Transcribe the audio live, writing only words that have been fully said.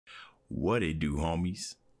What it do,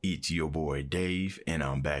 homies? It's your boy Dave, and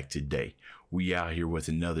I'm back today. We out here with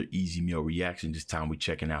another Easy Meal reaction. This time we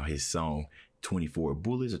checking out his song 24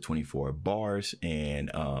 Bullets or 24 Bars,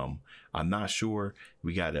 and I'm not sure.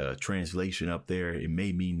 We got a translation up there. It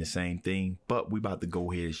may mean the same thing, but we about to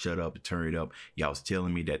go ahead and shut up and turn it up. Y'all was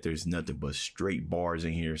telling me that there's nothing but straight bars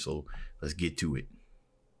in here, so let's get to it.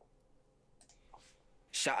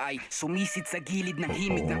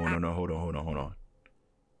 Hold on.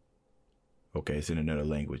 Okay, it's in another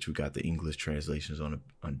language. We got the English translations on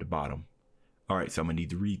the bottom. All right, so I'm gonna need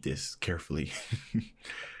to read this carefully.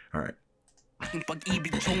 All right. Aking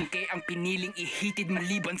pag-ibig chungke ang piniling ihitid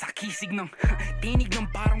maliban sa kisig ng tinig ng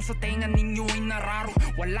parang sa tenga ninyo ay nararo.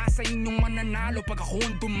 Wala sa inyong mananalo pag ako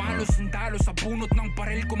ang dumalo. Sundalo sa bunot ng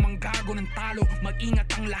baril ko manggago ng talo. Mag-ingat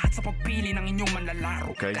ang lahat sa pagpili ng inyong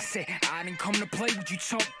manlalaro. Okay. Kasi I didn't come to play with you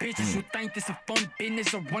chump bitches who think this a fun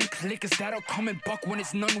business or one click. Cause that'll come and buck when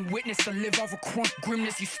it's none witness to live off a crunk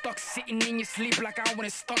grimness. You stuck sitting in your sleep like I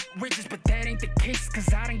wanna stuck riches, but that ain't the case.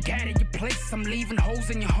 Cause I done got in your place. I'm leaving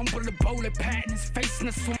holes in your humble bowl at patting his face in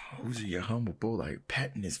the who's your humble bowl like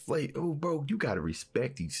patting his face? Oh, bro, you gotta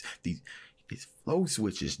respect these flow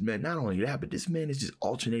switches, man. Not only that, but this man is just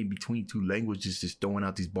alternating between two languages, just throwing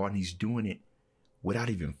out these bars, and he's doing it without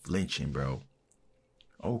even flinching, bro.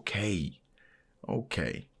 Okay.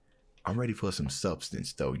 I'm ready for some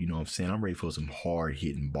substance, though. You know what I'm saying? I'm ready for some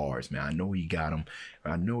hard-hitting bars, man. I know he got them.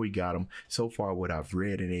 So far, what I've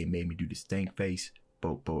read, it ain't made me do the stank face,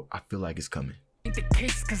 but I feel like it's coming. The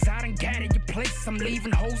case, cause I done got in your place. I'm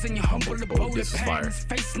leaving holes in your humble abode. This is fire.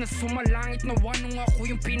 Face na sumalangit na wanong ako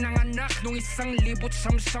yung pinanganak nung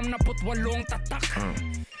 1,988 tatak.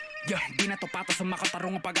 Yeah, di na to pato sa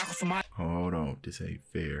makatarong pag ako sumali. Hold on, this ain't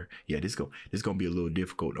fair. Yeah, this gonna be a little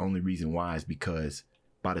difficult. The only reason why is because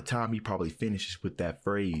by the time he probably finishes with that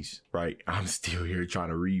phrase, right, I'm still here trying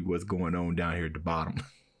to read what's going on down here at the bottom.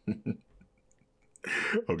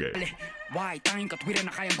 Okay. Why tayong katwiran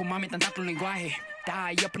na kayang gumamit ng tatlong lingwahe?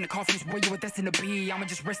 Die up in the coffins where you were destined to be. I'ma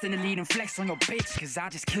just rest in the lead and flex on your bitch, cause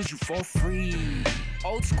I just killed you for free.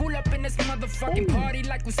 Old school up in this motherfucking party,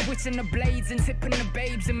 like we're switching the blades and tipping the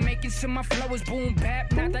babes and making sure my flow is boom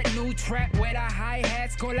bap. Not that new trap where the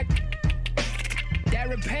hi-hats go like that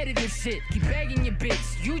repetitive shit. Keep begging your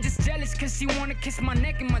bitch. You just jealous cause she wanna kiss my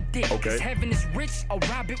neck and my dick. Okay. Cause heaven is rich, I'll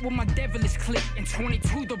rob it with my devilish clip. And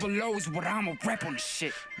 22 double O is what I'ma rep on the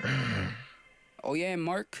shit. Oh yeah,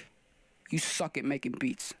 Mark, you suck at making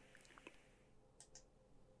beats.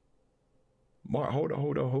 Mark, hold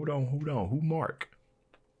on. Who Mark?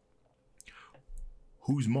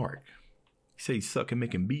 Who's Mark? He say he suck at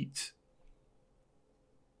making beats.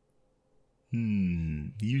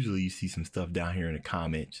 Usually you see some stuff down here in the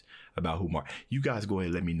comments about who Mark. You guys go ahead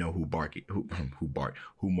and let me know who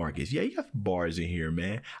Mark is. Yeah, you got bars in here,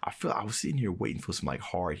 man. I was sitting here waiting for some like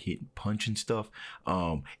hard hitting punching stuff.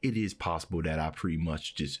 It is possible that I pretty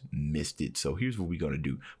much just missed it. So here's what we're gonna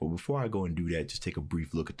do. But before I go and do that, just take a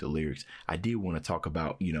brief look at the lyrics. I did want to talk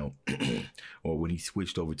about, you know, or when he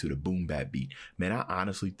switched over to the boom bap beat. Man, I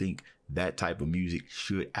honestly think that type of music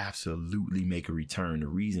should absolutely make a return. The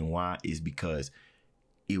reason why is because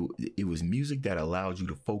it was music that allowed you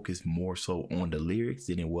to focus more so on the lyrics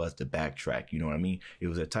than it was the backtrack. You know what I mean? It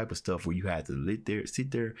was that type of stuff where you had to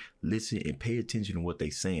sit there, listen, and pay attention to what they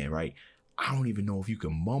saying, right? I don't even know if you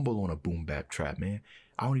can mumble on a boom bap trap, man.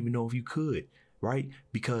 I don't even know if you could, right?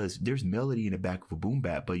 Because there's melody in the back of a boom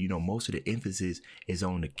bap, but you know, most of the emphasis is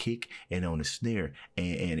on the kick and on the snare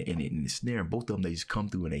and the snare, and both of them, they just come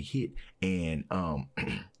through and they hit. And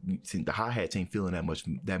the hi-hats ain't filling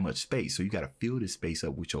that much space, so you got to fill this space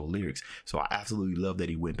up with your lyrics. So I absolutely love that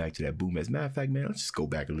he went back to that boom. As a matter of fact, man, let's just go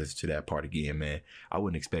back and listen to that part again, man. I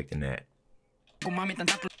wasn't expecting that.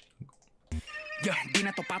 Yeah, di na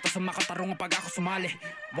to pato sa makatarong pag ako sumali.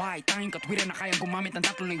 Why tayong katwiran na kayang gumamit ng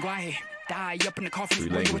tatlong lingwahe? Die up in the coffins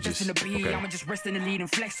where you were destined to be. I'ma just rest in the lead and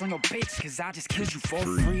flex on your bitch, cause I just killed you for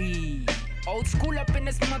free. Old school up in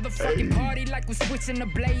this motherfucking party, like we're switching the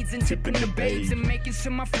blades and tipping the babes and making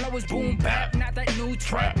sure my flow is boom bap. Not that new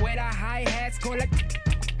trap where the hi-hats go like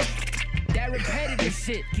that repetitive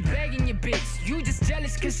shit. Keep begging your bitch. You just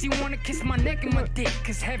jealous cause she wanna kiss my neck and my dick.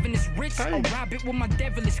 Cause heaven is rich, I'll rob it with my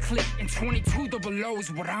devilish clip. And 22 double O is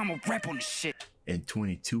what I'ma rep on the shit. And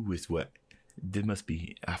 22 is what? There must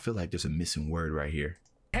be, I feel like there's a missing word right here.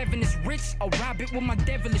 Heaven is rich, I'll rob it with my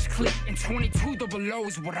devilish clip. And 22 double O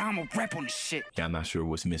is what I'ma rep on the shit. Yeah, I'm not sure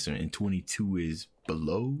what's missing. And 22 is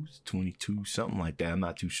below 22, something like that. I'm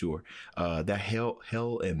not too sure. That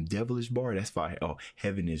hell and devilish bar, that's fine. Oh,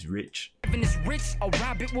 heaven is rich. Heaven is rich, I'll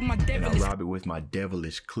rob it with my devilish. And I'll rob it with my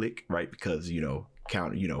devilish click, right? Because, you know,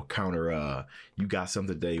 counter, you got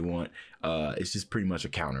something they want. It's just pretty much a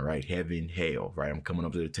counter, right? Heaven, hell, right? I'm coming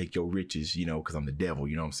up there to take your riches, because I'm the devil,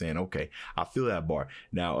 you know what I'm saying? Okay, I feel that bar.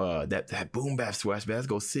 Now, that boom bap switch, let's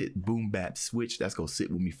go sit, boom bap switch, let's go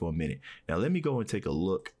sit with me for a minute. Now, let me go and take a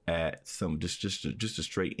look at some, just a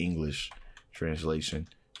straight English translation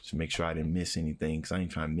to make sure I didn't miss anything, because I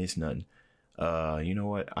ain't trying to miss nothing. You know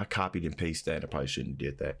what? I copied and pasted that. I probably shouldn't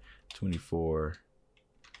have did that. 24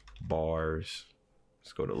 bars.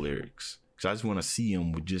 Let's go to lyrics. Because I just want to see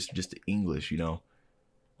them with just the English,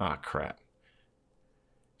 Ah, crap.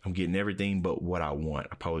 I'm getting everything but what I want.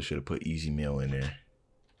 I probably should have put easy meal in there.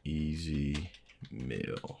 Easy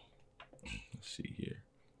meal. Let's see here.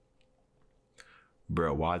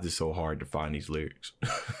 Bro, why is it so hard to find these lyrics?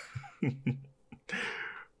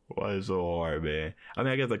 Why is it so hard, man? I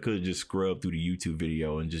mean, I guess I could have just scrubbed through the YouTube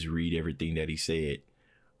video and just read everything that he said.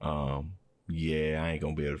 Yeah, I ain't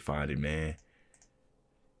gonna be able to find it, man.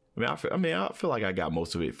 I feel like I got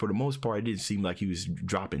most of it. For the most part, it didn't seem like he was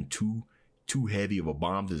dropping too heavy of a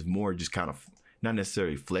bomb. It's more just kind of not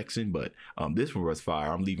necessarily flexing, but this one was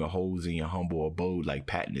fire. I'm leaving holes in your humble abode, like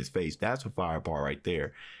patting his face. That's a fire part right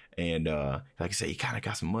there. And like I said, he kind of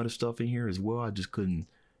got some other stuff in here as well. I just couldn't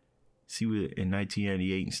see what in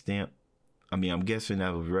 1998 and stamp. I mean, I'm guessing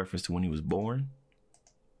that was a reference to when he was born,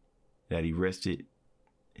 that he rested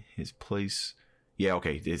his place. Yeah,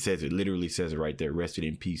 okay. It literally says it right there. Rested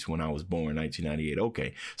in peace when I was born, 1998.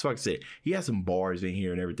 Okay. So like I said, he has some bars in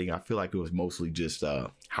here and everything. I feel like it was mostly just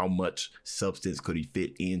how much substance could he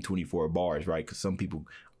fit in 24 bars, right? Because some people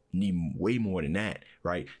need way more than that,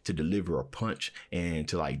 right, to deliver a punch and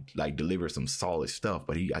to like deliver some solid stuff.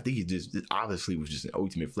 But I think he just obviously was just an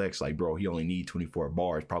ultimate flex. Like, bro, he only need 24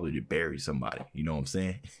 bars probably to bury somebody. You know what I'm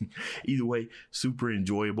saying? Either way, super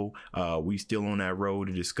enjoyable. We still on that road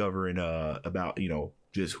to discovering about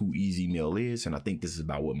just who Easy Meal is, and I think this is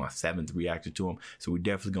about my 7th reaction to him. So we're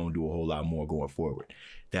definitely gonna do a whole lot more going forward.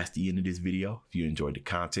 That's the end of this video. If you enjoyed the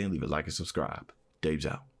content, leave a like and subscribe. Dave's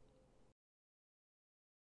out.